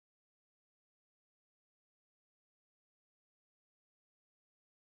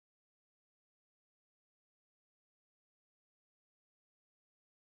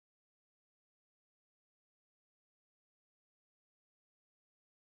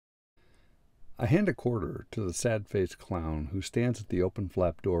I hand a quarter to the sad-faced clown who stands at the open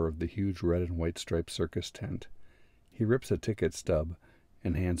flap door of the huge red and white striped circus tent. He rips a ticket stub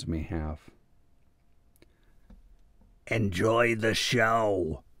and hands me half. "Enjoy the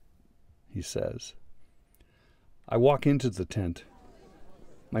show," he says. I walk into the tent.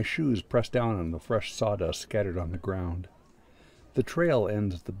 My shoes press down on the fresh sawdust scattered on the ground. The trail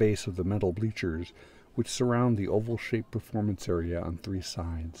ends at the base of the metal bleachers, which surround the oval-shaped performance area on 3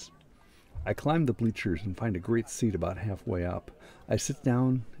 sides. I climb the bleachers and find a great seat about halfway up. I sit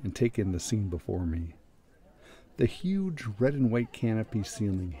down and take in the scene before me. The huge red and white canopy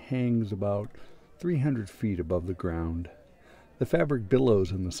ceiling hangs about 300 feet above the ground. The fabric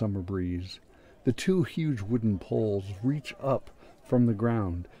billows in the summer breeze. The 2 huge wooden poles reach up from the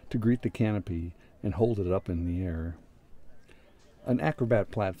ground to greet the canopy and hold it up in the air. An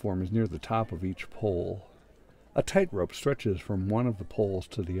acrobat platform is near the top of each pole. A tightrope stretches from one of the poles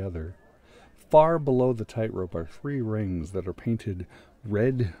to the other. Far below the tightrope are 3 rings that are painted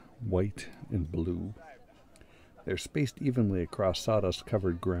red, white, and blue. They're spaced evenly across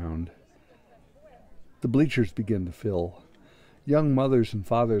sawdust-covered ground. The bleachers begin to fill. Young mothers and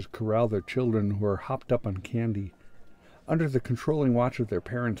fathers corral their children who are hopped up on candy. Under the controlling watch of their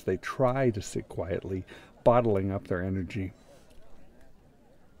parents, they try to sit quietly, bottling up their energy.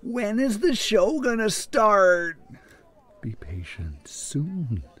 "When is the show gonna start?" Be patient.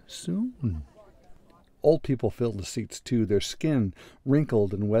 Soon, soon. Old people fill the seats too, their skin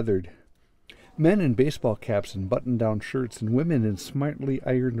wrinkled and weathered. Men in baseball caps and button-down shirts, and women in smartly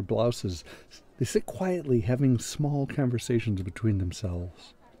ironed blouses. They sit quietly, having small conversations between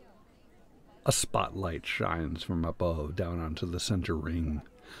themselves. A spotlight shines from above down onto the center ring.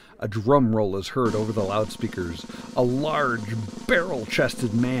 A drum roll is heard over the loudspeakers. A large,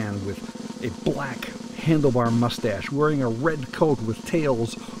 barrel-chested man with a black handlebar mustache, wearing a red coat with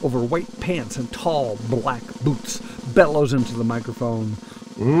tails over white pants and tall black boots, bellows into the microphone.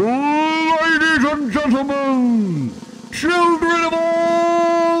 "Ladies and gentlemen, children of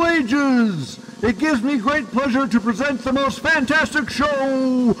all ages, it gives me great pleasure to present the most fantastic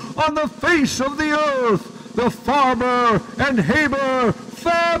show on the face of the earth, the Farmer and Haber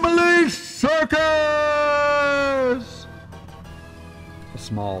Family Circus!" A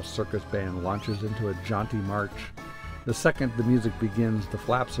small circus band launches into a jaunty march. The second the music begins, the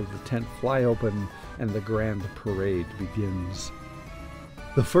flaps of the tent fly open and the grand parade begins.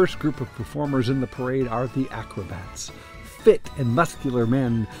 The first group of performers in the parade are the acrobats. Fit and muscular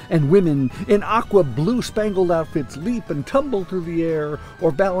men and women in aqua blue-spangled outfits leap and tumble through the air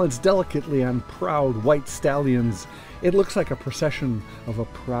or balance delicately on proud white stallions. It looks like a procession of a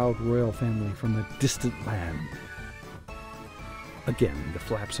proud royal family from a distant land. Again, the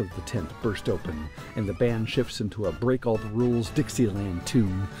flaps of the tent burst open, and the band shifts into a break-all-the-rules Dixieland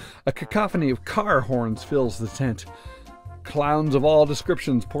tune. A cacophony of car horns fills the tent. Clowns of all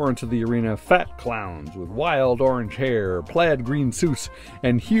descriptions pour into the arena. Fat clowns with wild orange hair, plaid green suits,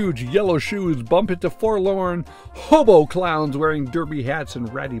 and huge yellow shoes bump into forlorn hobo clowns wearing derby hats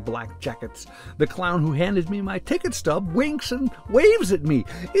and ratty black jackets. The clown who handed me my ticket stub winks and waves at me.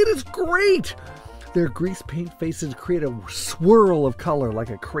 It is great! Their grease paint faces create a swirl of color like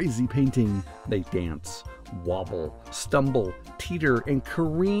a crazy painting. They dance, wobble, stumble, teeter, and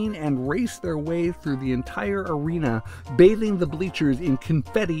careen and race their way through the entire arena, bathing the bleachers in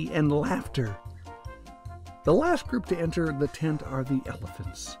confetti and laughter. The last group to enter the tent are the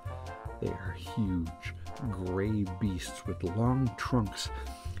elephants. They are huge, gray beasts with long trunks,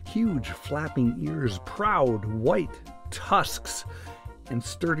 huge flapping ears, proud white tusks, and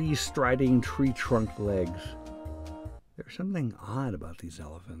sturdy, striding tree trunk legs. There's something odd about these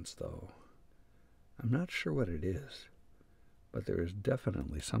elephants, though. I'm not sure what it is, but there is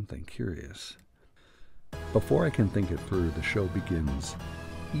definitely something curious. Before I can think it through, the show begins.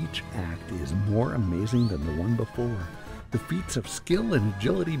 Each act is more amazing than the one before. The feats of skill and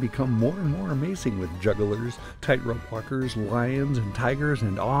agility become more and more amazing with jugglers, tightrope walkers, lions, and tigers,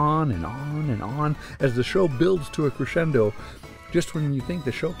 and on and on and on as the show builds to a crescendo. Just when you think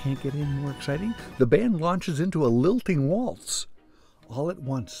the show can't get any more exciting, the band launches into a lilting waltz. All at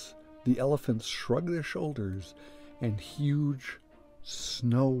once, the elephants shrug their shoulders, and huge,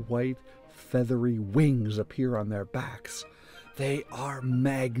 snow-white, feathery wings appear on their backs. They are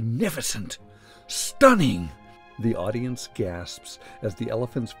magnificent, stunning. The audience gasps as the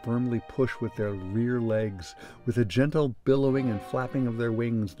elephants firmly push with their rear legs. With a gentle billowing and flapping of their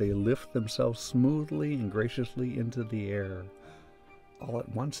wings, they lift themselves smoothly and graciously into the air. All at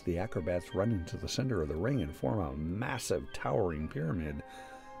once, the acrobats run into the center of the ring and form a massive, towering pyramid.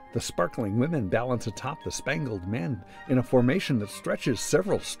 The sparkling women balance atop the spangled men in a formation that stretches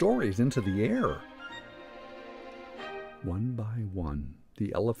several stories into the air. One by one,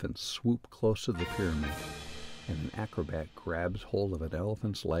 the elephants swoop close to the pyramid, and an acrobat grabs hold of an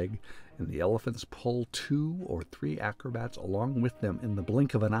elephant's leg, and the elephants pull 2 or 3 acrobats along with them in the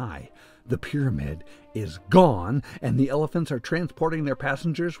blink of an eye. The pyramid is gone, and the elephants are transporting their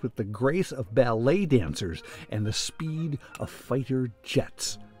passengers with the grace of ballet dancers and the speed of fighter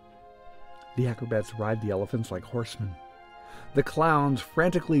jets. The acrobats ride the elephants like horsemen. The clowns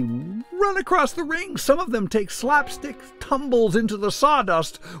frantically run across the ring. Some of them take slapstick tumbles into the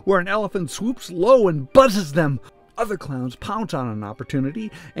sawdust where an elephant swoops low and buzzes them. Other clowns pounce on an opportunity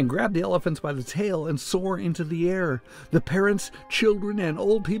and grab the elephants by the tail and soar into the air. The parents, children, and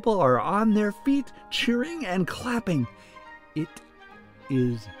old people are on their feet, cheering and clapping. It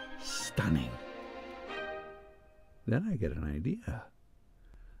is stunning. Then I get an idea.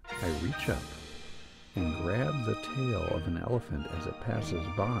 I reach up and grab the tail of an elephant as it passes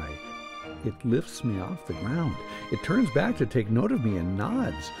by. It lifts me off the ground. It turns back to take note of me and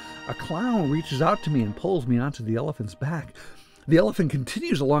nods. A clown reaches out to me and pulls me onto the elephant's back. The elephant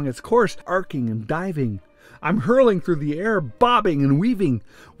continues along its course, arcing and diving. I'm hurling through the air, bobbing and weaving.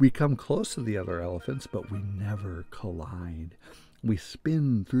 We come close to the other elephants, but we never collide. We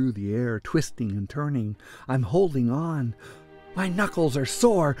spin through the air, twisting and turning. I'm holding on. My knuckles are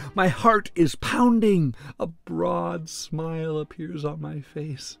sore. My heart is pounding. A broad smile appears on my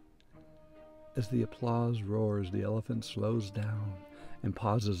face. As the applause roars, the elephant slows down and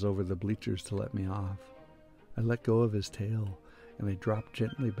pauses over the bleachers to let me off. I let go of his tail, and I drop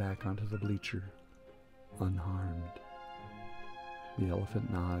gently back onto the bleacher, unharmed. The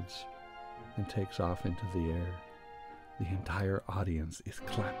elephant nods and takes off into the air. The entire audience is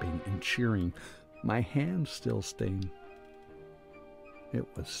clapping and cheering. My hands still sting. It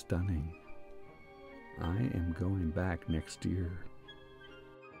was stunning. I am going back next year.